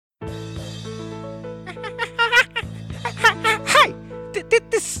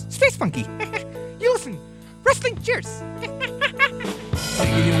Monkey. You listen. Wrestling Cheers.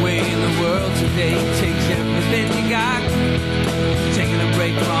 Making your way in the world today takes everything you got. Taking a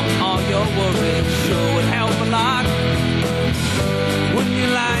break from all your worries sure would help a lot. Wouldn't you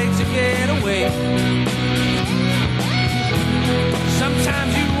like to get away?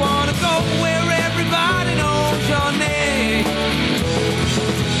 Sometimes you want to go where everybody knows your name,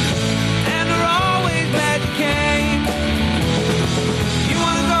 and they're always glad you came. You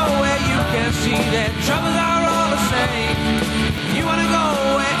want to go where you can see that troubles are all the same. You want to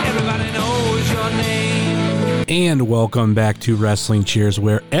go where everybody knows your name. And welcome back to Wrestling Cheers,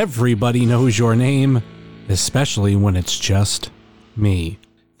 where everybody knows your name, especially when it's just me.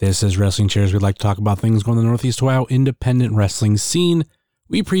 This is Wrestling Cheers. We'd like to talk about things going on the Northeast Ohio independent wrestling scene.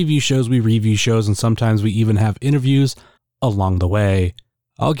 We preview shows, we review shows, and sometimes we even have interviews along the way.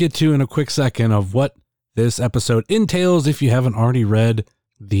 I'll get to in a quick second of what this episode entails if you haven't already read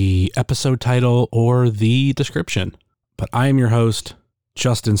the episode title or the description. But I am your host,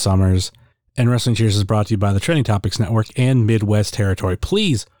 Justin Summers, and Wrestling Cheers is brought to you by the Trending Topics Network and Midwest Territory.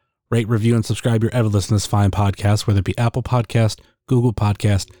 Please rate, review, and subscribe your ever listen to this fine podcast, whether it be Apple Podcast, Google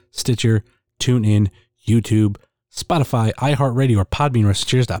Podcast, Stitcher, TuneIn, YouTube, Spotify, iHeartRadio, or Podbean,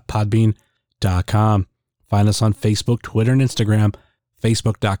 WrestlingCheers.podbean.com. Find us on Facebook, Twitter, and Instagram,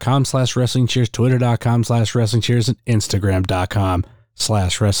 Facebook.com/WrestlingCheers, Twitter.com/WrestlingCheers, and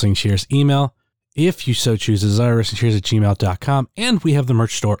Instagram.com/WrestlingCheers. Email, if you so choose, desire, WrestlingCheers@gmail.com. And we have the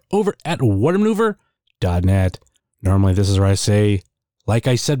merch store over at whatamaneuver.net. Normally, this is where I say, like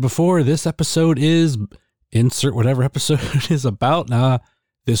I said before, this episode is... insert whatever episode it is about.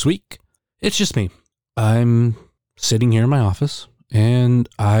 This week, it's just me. I'm sitting here in my office, and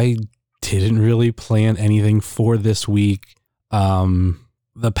I didn't really plan anything for this week.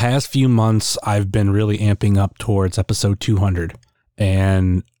 The past few months, I've been really amping up towards episode 200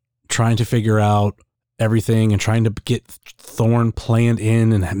 and trying to figure out everything and trying to get Thorn planned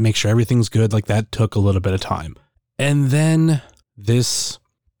in and make sure everything's good. Like, that took a little bit of time. And then this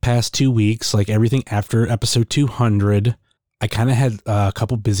past 2 weeks, like everything after episode 200, I kind of had a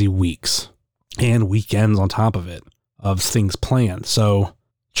couple busy weeks and weekends on top of it of things planned. So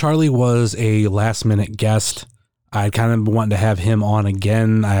Charlie was a last minute guest. I kind of wanted to have him on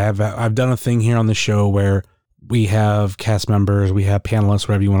again. I've done a thing here on the show where we have cast members, we have panelists,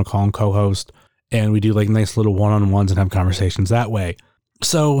 whatever you want to call them, co-host, and we do like nice little one-on-ones and have conversations that way.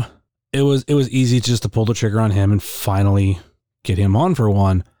 So it was easy just to pull the trigger on him and finally get him on for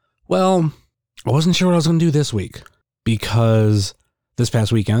one. Well, I wasn't sure what I was going to do this week because this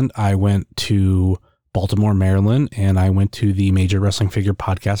past weekend I went to Baltimore, Maryland, and I went to the Major Wrestling Figure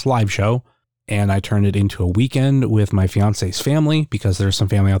Podcast live show, and I turned it into a weekend with my fiance's family because there's some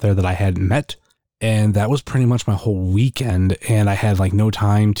family out there that I hadn't met, and that was pretty much my whole weekend, and I had like no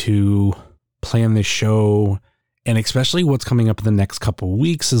time to plan this show, and especially what's coming up in the next couple of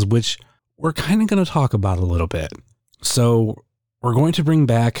weeks is which we're kind of going to talk about a little bit. So we're going to bring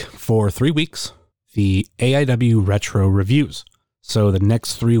back for 3 weeks the AIW Retro Reviews. So the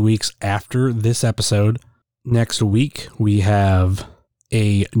next 3 weeks after this episode, next week we have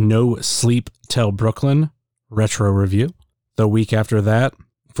a No Sleep Till Brooklyn Retro Review. The week after that,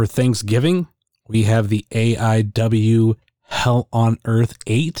 for Thanksgiving, we have the AIW Hell on Earth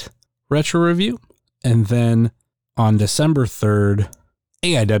 8 Retro Review. And then on December 3rd,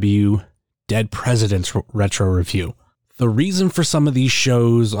 AIW Dead Presidents Retro Review. The reason for some of these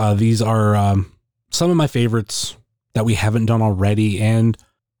shows, these are some of my favorites that we haven't done already and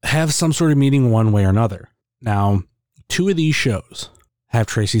have some sort of meaning one way or another. Now, 2 of these shows have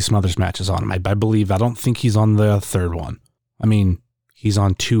Tracy Smothers matches on them. I believe, I don't think he's on the 3rd one. I mean, he's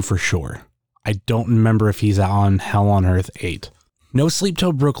on 2 for sure. I don't remember if he's on Hell on Earth 8. No Sleep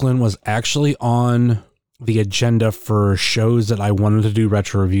Till Brooklyn was actually on the agenda for shows that I wanted to do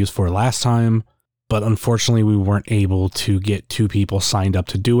retro reviews for last time, but unfortunately we weren't able to get 2 people signed up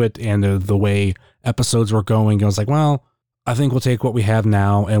to do it, and the way episodes were going, I was like, well, I think we'll take what we have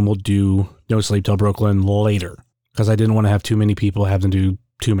now and we'll do No Sleep Till Brooklyn later, because I didn't want to have too many people having to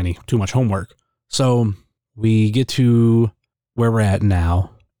do too much homework. So we get to where we're at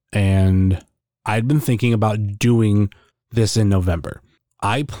now, and I'd been thinking about doing this in November.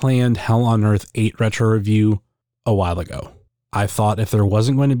 I planned Hell on Earth 8 retro review a while ago. I thought if there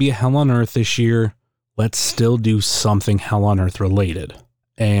wasn't going to be a Hell on Earth this year, let's still do something Hell on Earth related.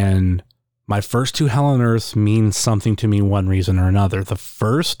 And my first 2 Hell on Earth mean something to me one reason or another. The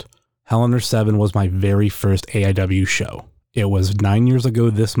first, Hell on Earth 7, was my very first AIW show. It was 9 years ago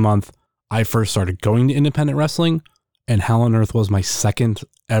this month. I first started going to independent wrestling, and Hell on Earth was my second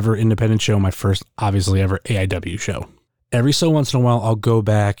ever independent show, my first, obviously, ever AIW show. every so once in a while I'll go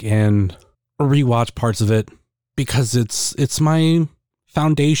back and rewatch parts of it because it's my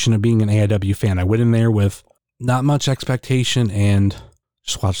foundation of being an AIW fan. I went in there with not much expectation and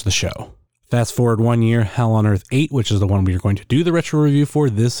just watched the show. Fast forward 1 year, Hell on Earth 8, which is the one we are going to do the retro review for.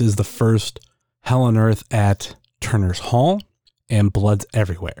 This is the first Hell on Earth at Turner's Hall, and blood's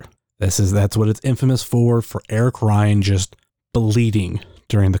everywhere. That's what it's infamous for Eric Ryan just bleeding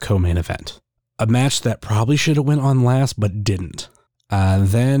during the co-main event. A match that probably should have went on last, but didn't.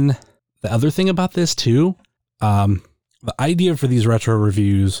 Then the other thing about this too, the idea for these retro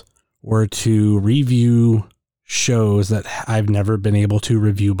reviews were to review shows that I've never been able to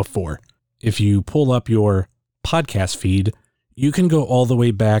review before. If you pull up your podcast feed, you can go all the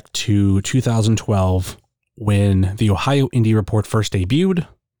way back to 2012 when the Ohio Indie Report first debuted.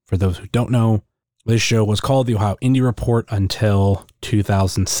 For those who don't know, this show was called the Ohio Indie Report until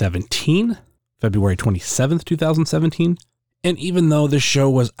 2017, February 27th, 2017. And even though this show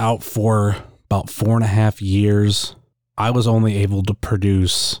was out for about 4.5 years, I was only able to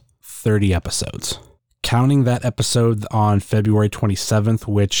produce 30 episodes. Counting that episode on February 27th,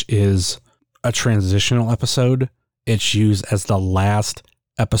 which is a transitional episode, it's used as the last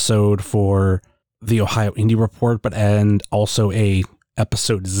episode for the Ohio Indie Report, and also a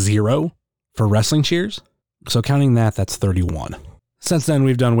episode 0 for Wrestling Cheers. So counting that, that's 31. Since then,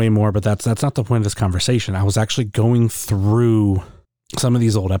 we've done way more, but that's not the point of this conversation. I was actually going through some of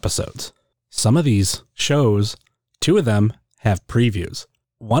these old episodes. Some of these shows, 2 of them have previews.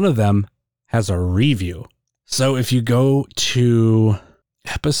 One of them has a review. So if you go to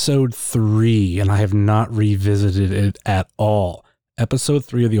episode 3, and I have not revisited it at all, episode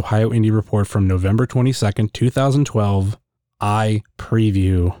 3 of the Ohio Indie Report from November 22nd, 2012, I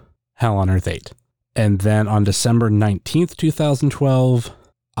preview Hell on Earth 8. And then on December 19th, 2012,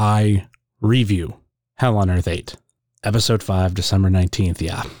 I review Hell on Earth 8. Episode 5, December 19th.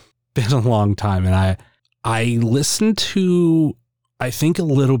 Yeah, been a long time. And I listened to, I think, a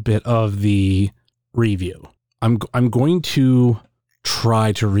little bit of the review. I'm going to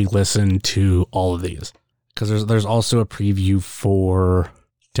try to re-listen to all of these because there's also a preview for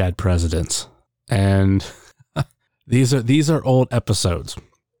Dead Presidents. And these are old episodes.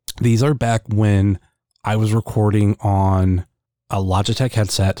 These are back when I was recording on a Logitech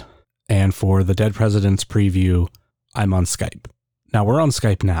headset, and for the Dead Presidents preview, I'm on Skype. Now, we're on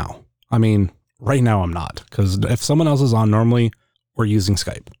Skype now. I mean, right now I'm not, because if someone else is on, normally we're using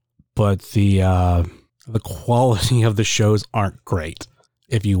Skype. But the quality of the shows aren't great.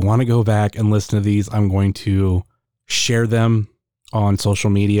 If you want to go back and listen to these, I'm going to share them on social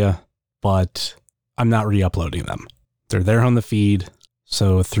media, but I'm not re-uploading them. They're there on the feed.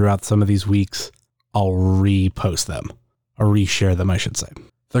 So throughout some of these weeks, I'll repost them, or reshare them, I should say.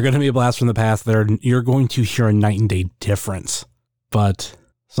 They're going to be a blast from the past. You're going to hear a night and day difference. But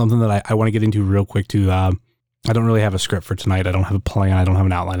something that I want to get into real quick too. I don't really have a script for tonight. I don't have a plan. I don't have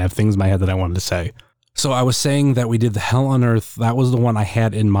an outline. I have things in my head that I wanted to say. So I was saying that we did the Hell on Earth. That was the one I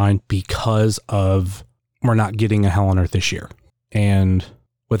had in mind because of we're not getting a Hell on Earth this year. And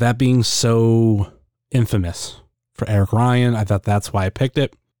with that being so infamous for Eric Ryan, I thought that's why I picked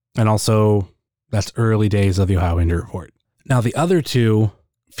it. And also, that's early days of the Ohio Indie Report. Now, the other 2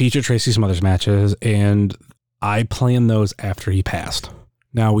 feature Tracy Smothers matches, and I planned those after he passed.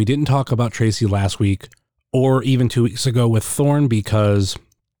 Now, we didn't talk about Tracy last week or even 2 weeks ago with Thorne because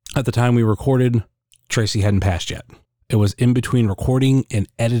at the time we recorded, Tracy hadn't passed yet. It was in between recording and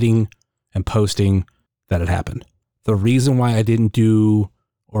editing and posting that it happened. The reason why I didn't do,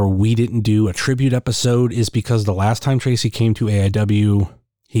 or we didn't do, a tribute episode is because the last time Tracy came to AIW,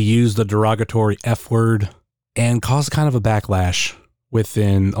 he used the derogatory F word and caused kind of a backlash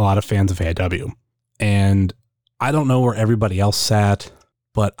within a lot of fans of AIW. And I don't know where everybody else sat,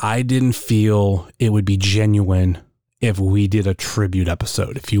 but I didn't feel it would be genuine if we did a tribute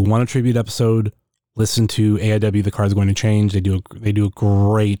episode. If you want a tribute episode, listen to AIW The Card's Going to Change. They do a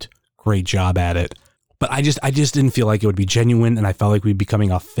great job at it. But I just didn't feel like it would be genuine, and I felt like we'd be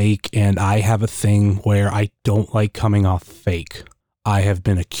coming off fake. And I have a thing where I don't like coming off fake. I have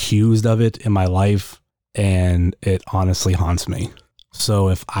been accused of it in my life, and it honestly haunts me. So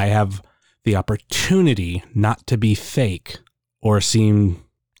if I have the opportunity not to be fake or seem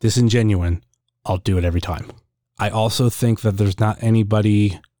disingenuine, I'll do it every time. I also think that there's not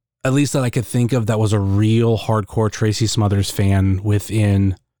anybody, at least that I could think of, that was a real hardcore Tracy Smothers fan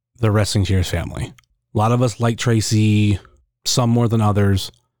within the Wrestling Cheers family. A lot of us like Tracy, some more than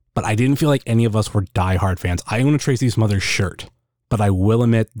others, but I didn't feel like any of us were diehard fans. I own a Tracy Smothers shirt, but I will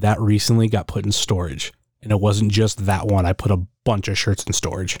admit that recently got put in storage. And it wasn't just that one. I put a bunch of shirts in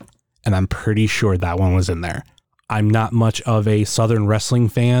storage, and I'm pretty sure that one was in there. I'm not much of a Southern wrestling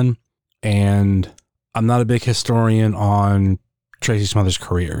fan, and I'm not a big historian on Tracy Smothers'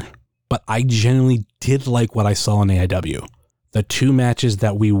 career, but I genuinely did like what I saw in AIW. The two matches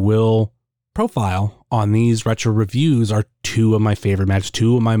that we will profile on these retro reviews are two of my favorite matches,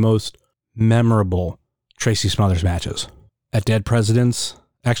 two of my most memorable Tracy Smothers matches. At Dead Presidents,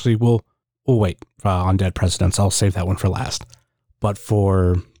 actually, we'll wait on Dead Presidents. I'll save that one for last. But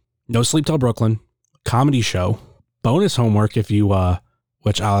for No Sleep Till Brooklyn, comedy show, bonus homework if you,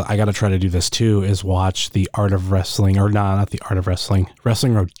 which I got to try to do this too, is watch The Art of Wrestling, or not The Art of Wrestling,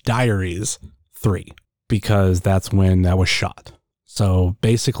 Wrestling Road Diaries 3, because that's when that was shot. So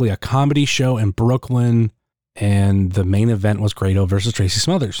basically a comedy show in Brooklyn, and the main event was Grado versus Tracy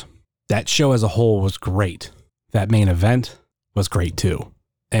Smothers. That show as a whole was great. That main event was great too.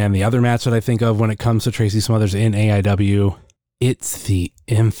 And the other match that I think of when it comes to Tracy Smothers in AIW, it's the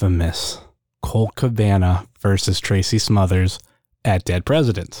infamous Colt Cabana versus Tracy Smothers at Dead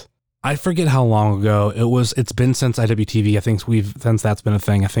Presidents. I forget how long ago it's been since IWTV. I think since that's been a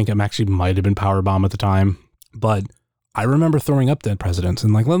thing. I think it actually might have been Powerbomb at the time, but I remember throwing up Dead Presidents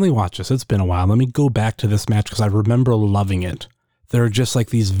and like, let me watch this. It's been a while. Let me go back to this match because I remember loving it. There are just like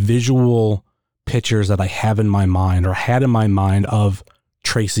these visual pictures that I have in my mind or had in my mind of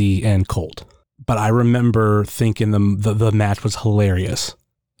Tracy and Colt. But I remember thinking the match was hilarious.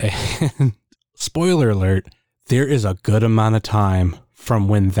 And spoiler alert, there is a good amount of time from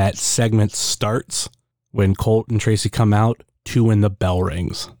when that segment starts, when Colt and Tracy come out, to when the bell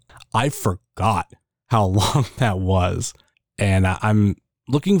rings. I forgot how long that was, and I'm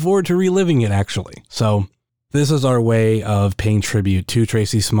looking forward to reliving it, actually. So this is our way of paying tribute to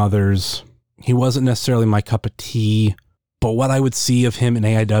Tracy Smothers. He wasn't necessarily my cup of tea, but what I would see of him in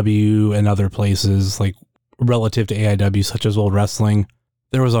AIW and other places, like relative to AIW, such as Old Wrestling,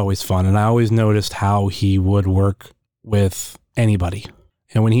 there was always fun. And I always noticed how he would work with anybody.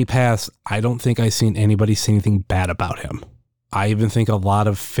 And when he passed, I don't think I seen anybody say anything bad about him. I even think a lot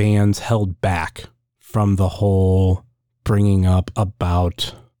of fans held back from the whole bringing up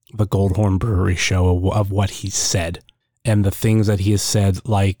about the Goldhorn Brewery show of what he said and the things that he has said,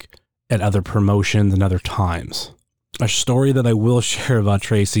 like at other promotions and other times. A story that I will share about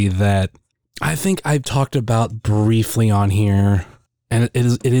Tracy that I think I've talked about briefly on here, and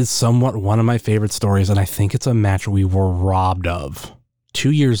it is somewhat one of my favorite stories, and I think it's a match we were robbed of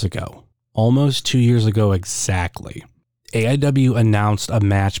 2 years ago, almost 2 years ago exactly. AIW announced a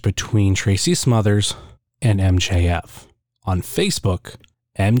match between Tracy Smothers and MJF. On Facebook,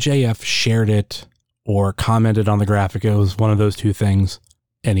 MJF shared it or commented on the graphic. It was one of those two things,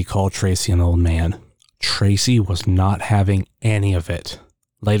 and he called Tracy an old man. Tracy was not having any of it.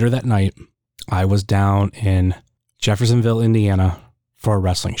 Later that night, I was down in Jeffersonville, Indiana for a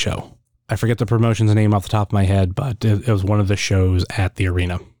wrestling show. I forget the promotion's name off the top of my head, but it was one of the shows at the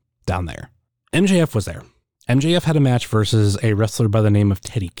arena down there. MJF was there. MJF had a match versus a wrestler by the name of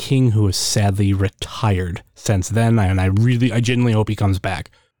Teddy King, who is sadly retired since then, and I genuinely hope he comes back.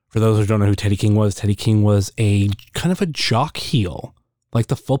 For those who don't know who Teddy King was a kind of a jock heel, like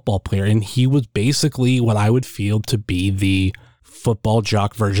the football player, and he was basically what I would feel to be the football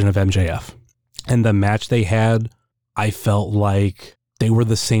jock version of MJF. And the match they had, I felt like they were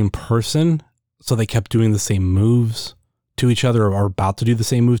the same person, so they kept doing the same moves to each other, or about to do the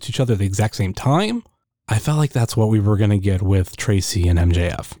same moves to each other at the exact same time. I felt like that's what we were going to get with Tracy and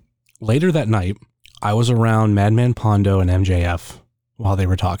MJF. Later that night, I was around Madman Pondo and MJF while they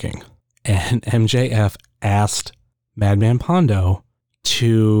were talking, and MJF asked Madman Pondo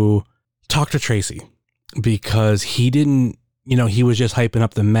to talk to Tracy because he didn't, he was just hyping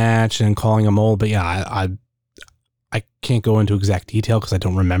up the match and calling him old. But yeah, I can't go into exact detail because I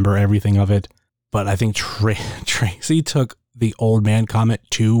don't remember everything of it. But I think Tracy took the old man comment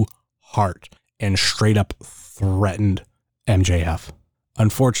to heart and straight up threatened MJF.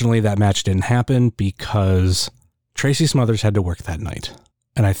 Unfortunately, that match didn't happen because Tracy Smothers had to work that night.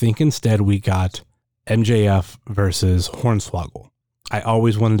 And I think instead we got MJF versus Hornswoggle. I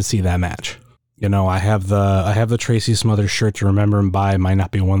always wanted to see that match. I have the Tracy Smothers shirt to remember him by. It might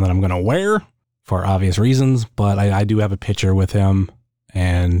not be one that I'm going to wear for obvious reasons, but I do have a picture with him,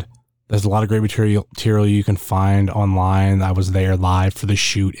 and there's a lot of great material you can find online. I was there live for the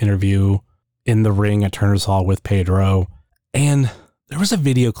shoot interview in the ring at Turner's Hall with Pedro, and there was a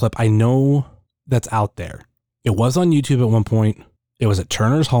video clip I know that's out there. It was on YouTube at one point. It was at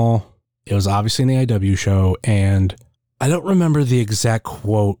Turner's Hall. It was obviously an AIW show, and I don't remember the exact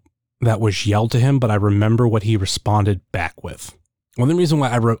quote that was yelled to him, but I remember what he responded back with. One of the reasons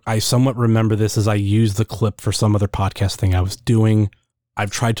why I somewhat remember this is I used the clip for some other podcast thing I was doing.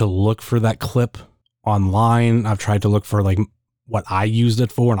 I've tried to look for that clip online. I've tried to look for like what I used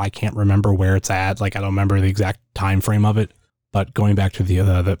it for, and I can't remember where it's at. Like, I don't remember the exact time frame of it. But going back to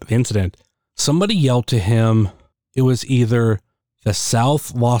the incident, somebody yelled to him, it was either the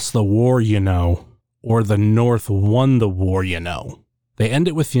South lost the war, or the North won the war, They end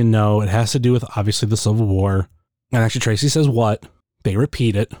it with, it has to do with obviously the Civil War. And actually Tracy says what? They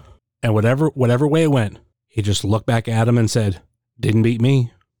repeat it. And whatever way it went, he just looked back at him and said, didn't beat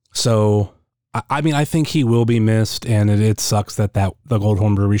me. So, I mean, I think he will be missed, and it sucks that the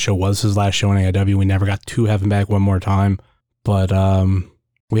Goldhorn Brewery show was his last show in AIW. We never got to have him back one more time. But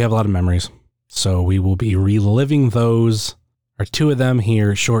we have a lot of memories. So we will be reliving those, or two of them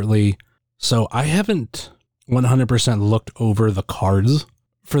here shortly. So I haven't 100% looked over the cards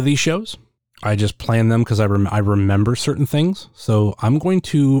for these shows. I just plan them because I remember certain things. So I'm going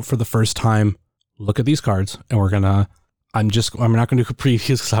to, for the first time, look at these cards, and I'm not going to do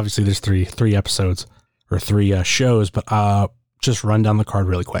previews because obviously there's three episodes or three shows, but just run down the card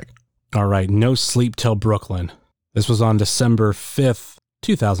really quick. All right. No Sleep Till Brooklyn. This was on December 5th,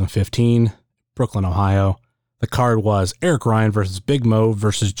 2015, Brooklyn, Ohio. The card was Eric Ryan versus Big Mo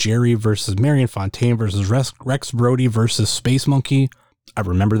versus Jerry versus Marion Fontaine versus Rex Brody versus Space Monkey. I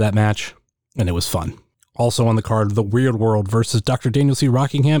remember that match, and it was fun. Also on the card, The Weird World versus Dr. Daniel C.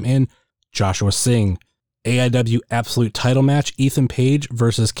 Rockingham and Joshua Singh. AIW Absolute Title Match, Ethan Page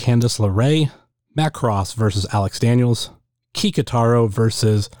versus Candice LeRae. Matt Cross versus Alex Daniels. Kikutaro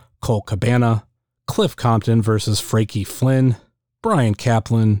versus Cole Cabana. Cliff Compton versus Frankie Flynn. Brian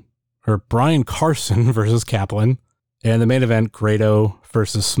Carson versus Kaplan. And the main event, Grado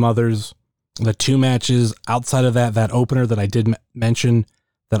versus Smothers. The two matches outside of that opener that I did mention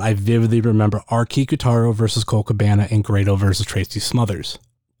that I vividly remember are Kikutaro versus Cole Cabana and Grado versus Tracy Smothers.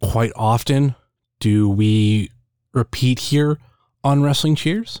 Quite often do we repeat here on Wrestling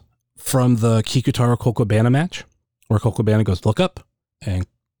Cheers from the Kikutaro Cole Cabana match, where Cole Cabana goes, look up, and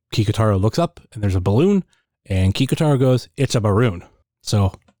Kikutaro looks up, and there's a balloon, and Kikutaro goes, it's a maroon.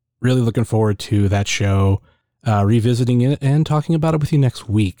 So really looking forward to that show, revisiting it and talking about it with you next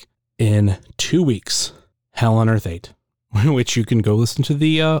week. In 2 weeks, Hell on Earth 8, which you can go listen to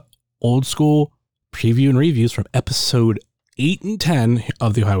the old school preview and reviews from episode 8 and 10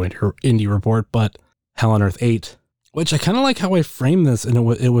 of the Ohio Indie Report, but Hell on Earth 8, which I kind of like how I framed this, and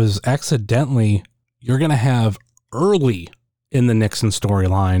it was accidentally, you're going to have early in the Nixon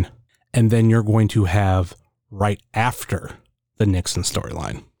storyline, and then you're going to have right after the Nixon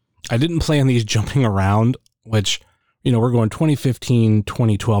storyline. I didn't plan these jumping around, which, we're going 2015,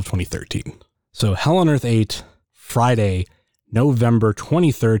 2012, 2013. So Hell on Earth 8, Friday, November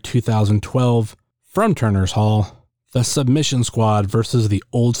 23rd, 2012, from Turner's Hall. The Submission Squad versus the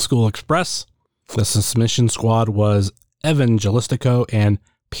Old School Express. The Submission Squad was Evan Jalistico and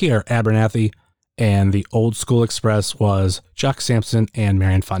Pierre Abernathy, and the Old School Express was Jock Sampson and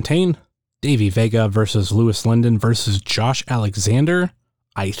Marion Fontaine. Davey Vega versus Lewis Linden versus Josh Alexander.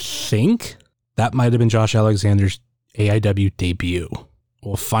 I think that might have been Josh Alexander's AIW debut.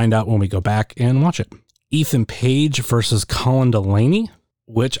 We'll find out when we go back and watch it. Ethan Page versus Colin Delaney,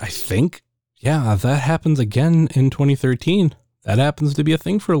 which I think, that happens again in 2013. That happens to be a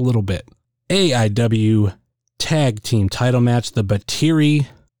thing for a little bit. AIW Tag Team Title Match, the Batiri,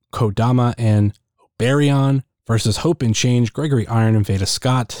 Kodama, and Oberion versus Hope and Change, Gregory Iron and Veda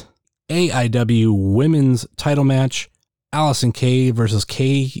Scott. AIW Women's Title Match, Allison Kay versus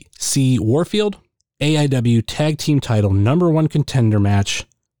KC Warfield. AIW Tag Team Title #1 Contender Match,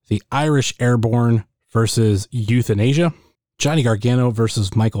 the Irish Airborne versus Euthanasia. Johnny Gargano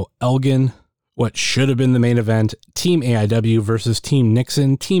versus Michael Elgin. What should have been the main event, Team AIW versus Team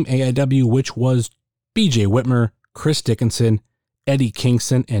Nixon. Team AIW, which was BJ Whitmer, Chris Dickinson, Eddie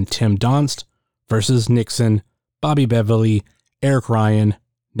Kingston, and Tim Donst versus Nixon, Bobby Beverly, Eric Ryan,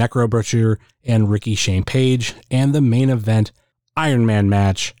 Necro Butcher, and Ricky Shane Page. And the main event, Iron Man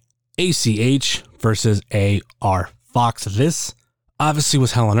match, ACH versus AR Fox. This obviously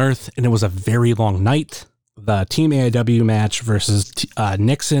was Hell on Earth, and it was a very long night. The Team AIW match versus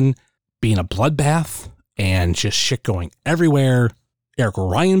Nixon being a bloodbath and just shit going everywhere. Eric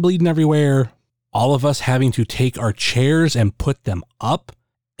Ryan bleeding everywhere. All of us having to take our chairs and put them up,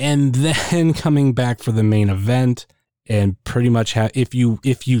 and then coming back for the main event. And pretty much if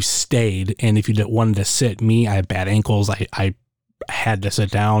you stayed, and if you wanted to sit, I had bad ankles. I had to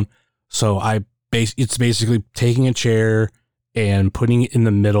sit down. So it's basically taking a chair and putting it in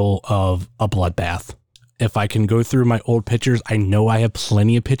the middle of a bloodbath. If I can go through my old pictures, I know I have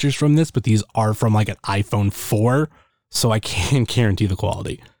plenty of pictures from this, but these are from like an iPhone 4, so I can't guarantee the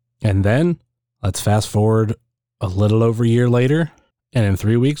quality. And then let's fast forward a little over a year later, and in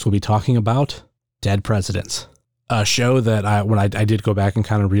 3 weeks, we'll be talking about Dead Presidents. A show that when I did go back and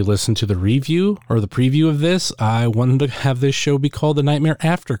kind of re-listen to the review or the preview of this, I wanted to have this show be called The Nightmare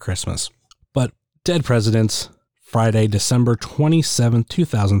After Christmas. But Dead Presidents, Friday, December 27th,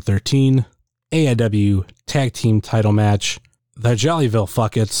 2013, AIW Tag Team title match, the Jollyville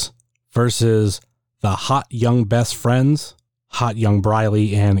Fuckets versus the Hot Young Best Friends, Hot Young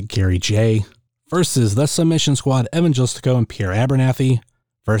Briley and Gary J, versus the Submission Squad, Evan Justico and Pierre Abernathy,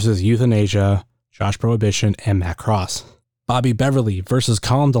 versus Euthanasia, Josh Prohibition, and Matt Cross. Bobby Beverly versus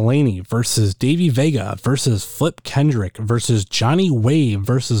Colin Delaney versus Davey Vega versus Flip Kendrick versus Johnny Wave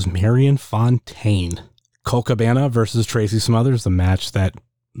versus Marion Fontaine. Colt Cabana versus Tracy Smothers, the match that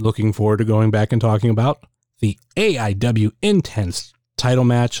looking forward to going back and talking about. The AIW Intense title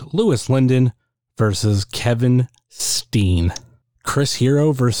match, Lewis Linden versus Kevin Steen. Chris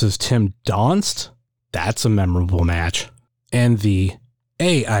Hero versus Tim Donst. That's a memorable match. And the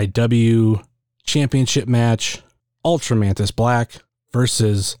AIW Championship match, Ultra Mantis Black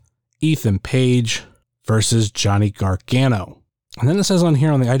versus Ethan Page versus Johnny Gargano. And then it says on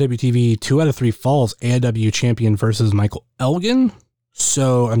here on the IWTV 2 out of 3 falls, AIW champion versus Michael Elgin.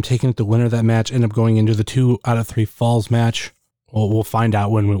 So I'm taking it the winner of that match end up going into the 2 out of 3 falls match. Well, we'll find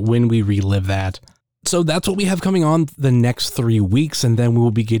out when we relive that. So that's what we have coming on the next 3 weeks, and then we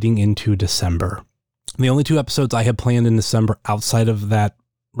will be getting into December. The only 2 episodes I have planned in December outside of that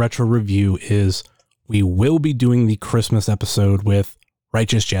retro review is we will be doing the Christmas episode with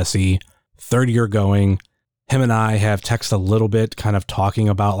Righteous Jesse, 3rd year going. Him and I have texted a little bit kind of talking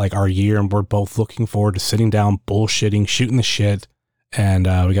about like our year, and we're both looking forward to sitting down, bullshitting, shooting the shit, and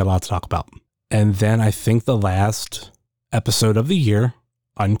we got a lot to talk about. And then I think the last episode of the year,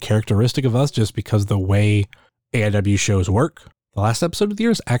 uncharacteristic of us just because the way AIW shows work, the last episode of the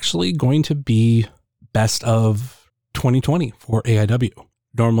year is actually going to be best of 2020 for AIW.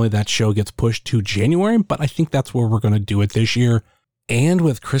 Normally that show gets pushed to January, but I think that's where we're going to do it this year. And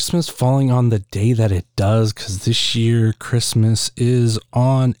with Christmas falling on the day that it does, because this year Christmas is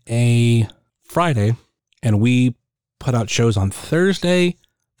on a Friday, and we put out shows on Thursday.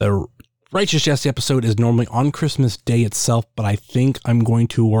 The Righteous Jesse episode is normally on Christmas Day itself, but I think I'm going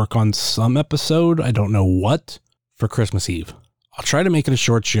to work on some episode, I don't know what, for Christmas Eve. I'll try to make it a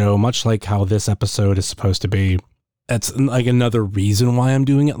short show, much like how this episode is supposed to be. That's like another reason why I'm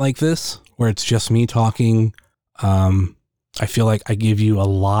doing it like this, where it's just me talking. I feel like I give you a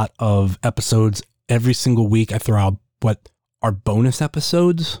lot of episodes every single week. I throw out what are bonus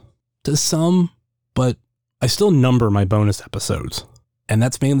episodes to some, but I still number my bonus episodes. And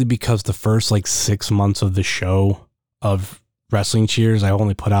that's mainly because the first like 6 months of the show of Wrestling Cheers, I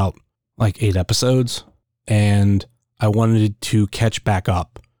only put out like 8 episodes, and I wanted to catch back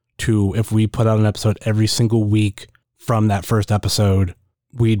up to if we put out an episode every single week from that first episode,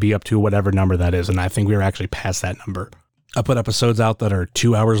 we'd be up to whatever number that is. And I think we were actually past that number. I put episodes out that are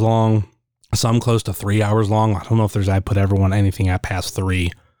 2 hours long, some close to 3 hours long. I don't know if I put everyone anything at past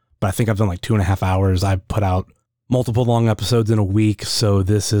 3, but I think I've done like 2.5 hours. I've put out multiple long episodes in a week. So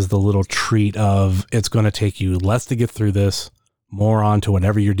this is the little treat of it's going to take you less to get through this, more on to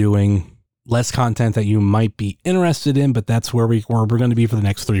whatever you're doing, less content that you might be interested in, but that's where we're going to be for the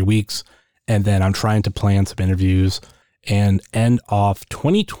next 3 weeks. And then I'm trying to plan some interviews and end off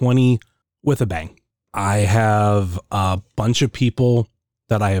 2020 with a bang. I have a bunch of people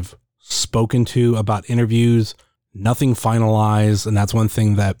that I have spoken to about interviews, nothing finalized. And that's one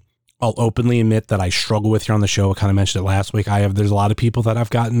thing that I'll openly admit that I struggle with here on the show. I kind of mentioned it last week. There's a lot of people that I've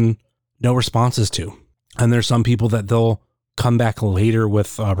gotten no responses to. And there's some people that they'll come back later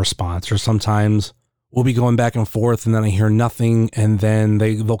with a response, or sometimes we'll be going back and forth and then I hear nothing, and then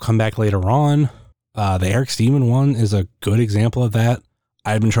they'll come back later on. The Eric Steven one is a good example of that.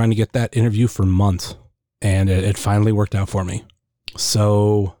 I've been trying to get that interview for months, and it finally worked out for me.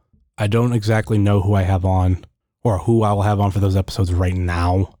 So I don't exactly know who I have on or who I will have on for those episodes right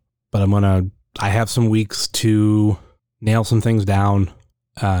now, but I have some weeks to nail some things down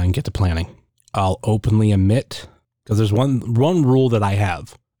and get to planning. I'll openly admit, because there's one rule that I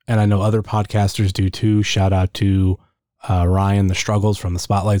have, and I know other podcasters do too. Shout out to Ryan, the Struggles from the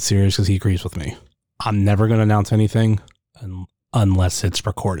Spotlight series, because he agrees with me. I'm never going to announce anything unless it's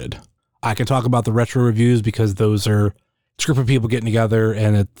recorded. I can talk about the retro reviews because those are a group of people getting together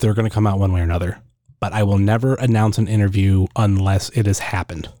and they're going to come out one way or another. But I will never announce an interview unless it has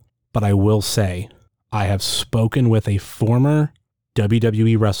happened. But I will say I have spoken with a former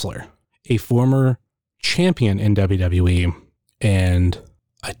WWE wrestler, a former champion in WWE, and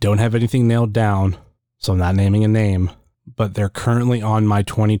I don't have anything nailed down, so I'm not naming a name, but they're currently on my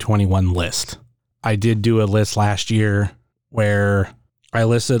 2021 list. I did do a list last year where I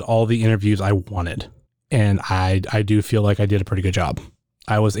listed all the interviews I wanted, and I do feel like I did a pretty good job.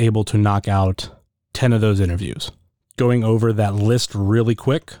 I was able to knock out 10 of those interviews. Going over that list really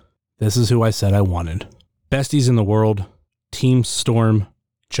quick, this is who I said I wanted. Besties in the World, Team Storm,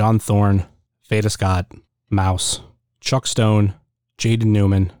 John Thorne, Veda Scott, Mouse, Chuck Stone, Jaden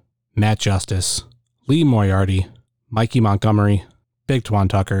Newman, Matt Justice, Lee Moriarty, Mikey Montgomery, Big Twan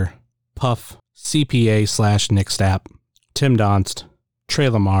Tucker, Puff, CPA/Nick Stapp, Tim Donst, Trey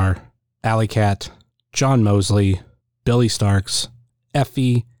Lamar, Alley Cat, John Mosley, Billy Starks,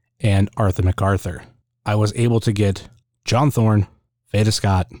 Effie, and Arthur MacArthur. I was able to get John Thorne, Veda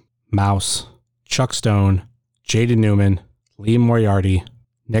Scott, Mouse, Chuck Stone, Jaden Newman, Lee Moriarty,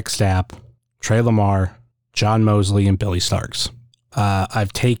 Nick Stapp, Trey Lamar, John Mosley, and Billy Starks.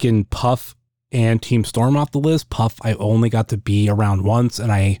 I've taken Puff and Team Storm off the list. Puff, I only got to be around once,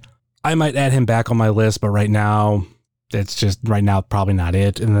 and I might add him back on my list, but right now, probably not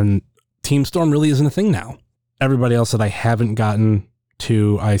it. And then Team Storm really isn't a thing now. Everybody else that I haven't gotten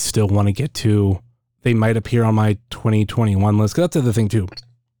to, I still want to get to. They might appear on my 2021 list. 'Cause that's the other thing too.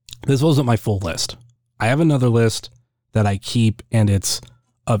 This wasn't my full list. I have another list that I keep, and it's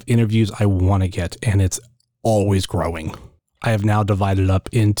of interviews I want to get, and it's always growing. I have now divided up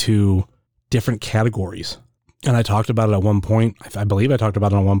into different categories. And I talked about it at one point. I believe I talked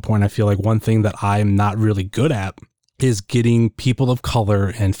about it at one point. I feel like one thing that I'm not really good at is getting people of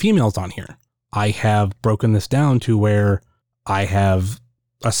color and females on here. I have broken this down to where I have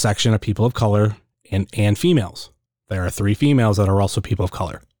a section of people of color and females. There are 3 females that are also people of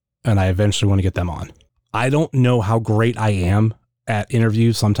color, and I eventually want to get them on. I don't know how great I am at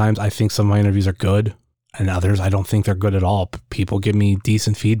interviews. Sometimes I think some of my interviews are good, and others I don't think they're good at all. People give me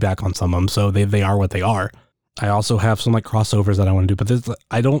decent feedback on some of them, so they are what they are. I also have some like crossovers that I want to do, but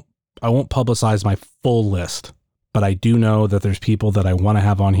I won't publicize my full list, but I do know that there's people that I want to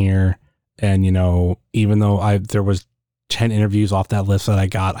have on here. And, you know, even though there was 10 interviews off that list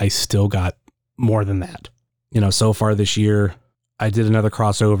that I still got more than that. You know, so far this year, I did another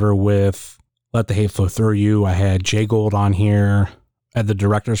crossover with Let the Hate Flow Through You. I had Jay Gold on here. I had the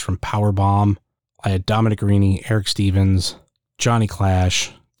directors from Powerbomb. I had Dominic Guarini, Eric Stevens, Johnny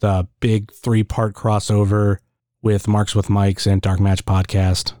Clash, the big 3-part crossover with Marks with Mikes and Dark Match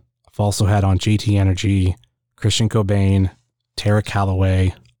Podcast. I've also had on JT Energy, Christian Cobain, Tara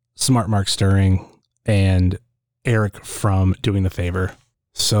Calloway, Smart Mark Stirring, and Eric from Doing the Favor.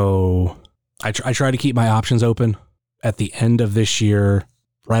 So I try to keep my options open. At the end of this year,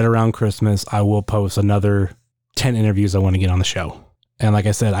 right around Christmas, I will post another 10 interviews I want to get on the show. And like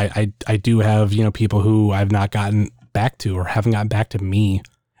I said, I do have, you know, people who I've not gotten back to or haven't gotten back to me.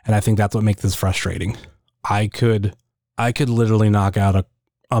 And I think that's what makes this frustrating. I could literally knock out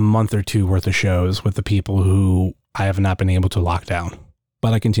a month or 2 worth of shows with the people who I have not been able to lock down,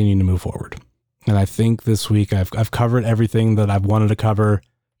 but I continue to move forward. And I think this week I've covered everything that I've wanted to cover,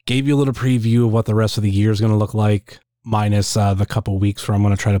 gave you a little preview of what the rest of the year is going to look like, minus the couple weeks where I'm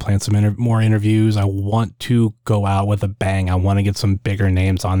going to try to plan some more interviews. I want to go out with a bang. I want to get some bigger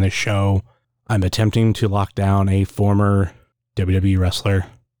names on this show. I'm attempting to lock down a former WWE wrestler,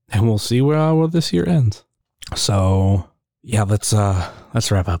 and we'll see where this year ends. So yeah, let's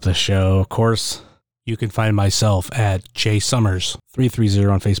wrap up this show. Of course, you can find myself at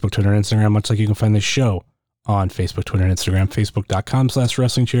jsummers330 on Facebook, Twitter, and Instagram, much like you can find this show on Facebook, Twitter, and Instagram,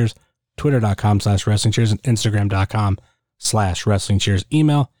 facebook.com/wrestlingcheers, twitter.com/wrestlingcheers, and instagram.com/wrestlingcheers.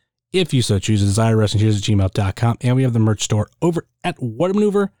 Email, if you so choose, desire wrestlingcheers@gmail.com. And we have the merch store over at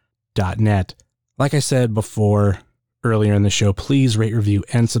whatamaneuver.net. Like I said before, earlier in the show, please rate, review,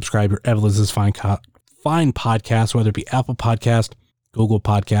 and subscribe your Evelyn's fine podcast, whether it be Apple Podcast, Google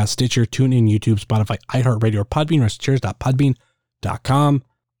Podcast, Stitcher, TuneIn, YouTube, Spotify, iHeartRadio, or Podbean, wrestlingcheers.podbean.com.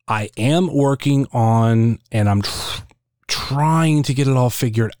 I am working on, and I'm trying to get it all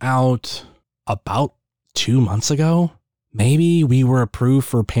figured out. About 2 months ago, maybe, we were approved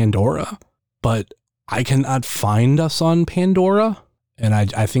for Pandora, but I cannot find us on Pandora. And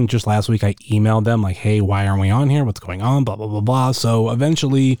I think just last week I emailed them like, hey, why aren't we on here? What's going on? Blah, blah, blah, blah. So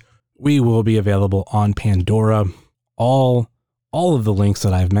eventually we will be available on Pandora. All of the links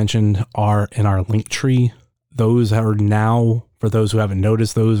that I've mentioned are in our link tree. Those are now, for those who haven't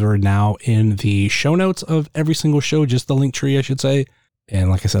noticed, those are now in the show notes of every single show, just the link tree, I should say.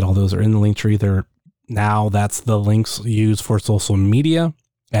 And like I said, all those are in the link tree. That's the links used for social media,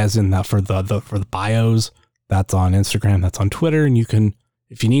 as in that for the bios. That's on Instagram, that's on Twitter, and you can,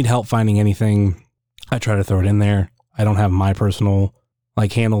 if you need help finding anything, I try to throw it in there. I don't have my personal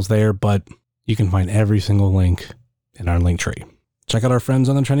handles there, but you can find every single link in our link tree. Check out our friends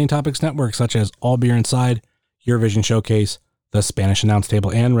on the Trending Topics Network, such as All Beer Inside, Eurovision Showcase, The Spanish Announce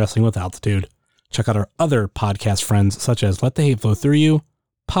Table, and Wrestling with Altitude. Check out our other podcast friends, such as Let the Hate Flow Through You,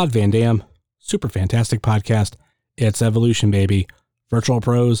 Pod Van Dam, Super Fantastic Podcast, It's Evolution Baby, Virtual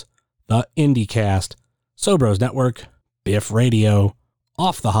Pros, The IndieCast, Sobros Network, Biff Radio,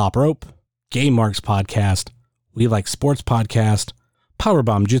 Off the Hop Rope, Game Marks Podcast, We Like Sports Podcast,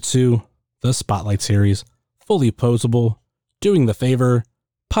 Powerbomb Jitsu, The Spotlight Series, Fully Posable, Doing the Favor,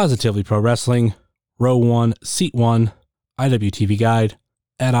 Positively Pro Wrestling, Row 1, Seat 1, IWTV Guide,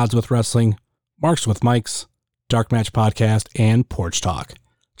 At Odds with Wrestling, Marks with Mikes, Dark Match Podcast, and Porch Talk.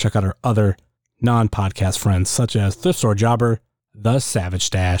 Check out our other non-podcast friends such as Thrift Store Jobber, The Savage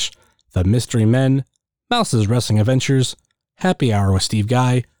Stash, The Mystery Men, Mouse's Wrestling Adventures, Happy Hour with Steve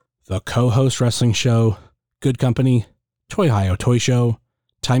Guy, The Co-Host Wrestling Show, Good Company, Toy Hio Toy Show,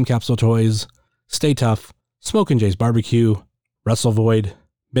 Time Capsule Toys, Stay Tough, Smokin' Jay's Barbecue, Wrestle Void,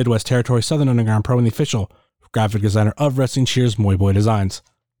 Midwest Territory, Southern Underground Pro, and the official graphic designer of Wrestling Cheers, Moy Boy Designs.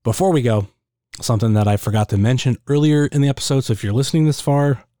 Before we go, something that I forgot to mention earlier in the episode, so if you're listening this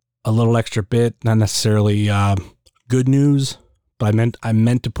far, a little extra bit, not necessarily good news, but I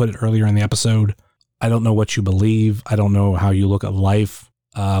meant to put it earlier in the episode. I don't know what you believe. I don't know how you look at life,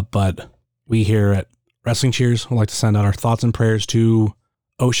 but we here at Wrestling Cheers would like to send out our thoughts and prayers to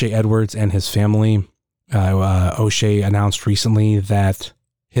O'Shea Edwards and his family. O'Shea announced recently that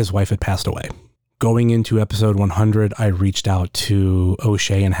his wife had passed away. Going into episode 100, I reached out to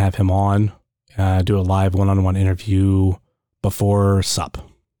O'Shea and have him on, do a live one-on-one interview before SUP.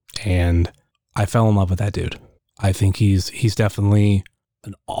 And I fell in love with that dude. I think he's definitely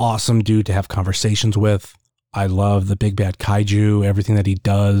an awesome dude to have conversations with. I love the Big Bad Kaiju, everything that he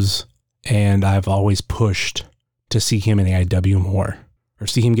does. And I've always pushed to see him in AIW more, or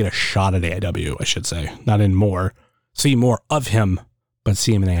see him get a shot at AIW, I should say. Not in more. See more of him, but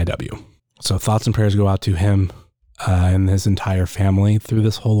see him in AIW. So thoughts and prayers go out to him and his entire family through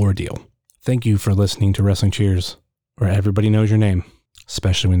this whole ordeal. Thank you for listening to Wrestling Cheers, where everybody knows your name,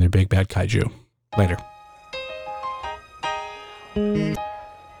 especially when they're Big Bad Kaiju. Later.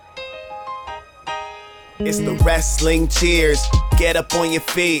 It's the Wrestling Cheers. Get up on your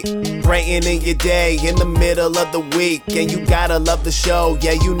feet, brightening your day in the middle of the week. And you gotta love the show.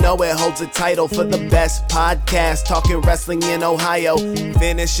 Yeah, you know it holds a title for the best podcast talking wrestling in Ohio.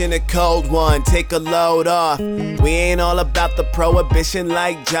 Finishing a cold one, take a load off. We ain't all about the prohibition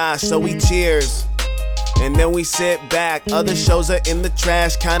like Josh, so we cheers. And then we sit back. Other shows are in the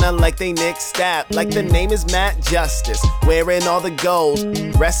trash, kinda like they Nick Stapp. Like the name is Matt Justice, wearing all the gold.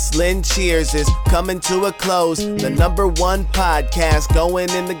 Wrestling Cheers is coming to a close. The #1 podcast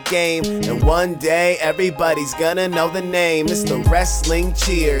going in the game. And one day everybody's gonna know the name. It's the Wrestling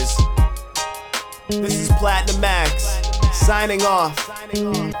Cheers. This is Platinum Max, signing off.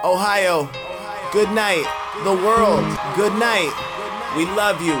 Ohio, good night. The world, good night. We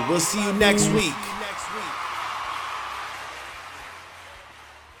love you. We'll see you next week.